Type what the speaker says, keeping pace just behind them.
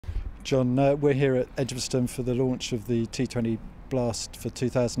John, we're here at Edgbaston for the launch of the T20 Blast for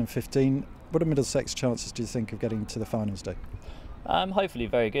 2015. What are Middlesex chances, do you think, of getting to the finals day? Hopefully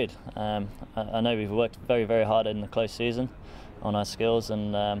very good. I know we've worked very, very hard in the close season on our skills,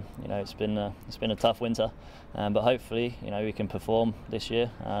 and it's been a tough winter, but hopefully we can perform this year.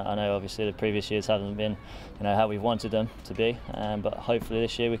 I know obviously the previous years haven't been how we've wanted them to be, but hopefully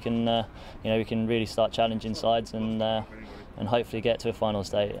this year we can really start challenging sides and hopefully get to a final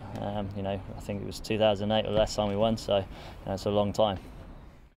state. I think it was 2008 the last time we won, so it's a long time.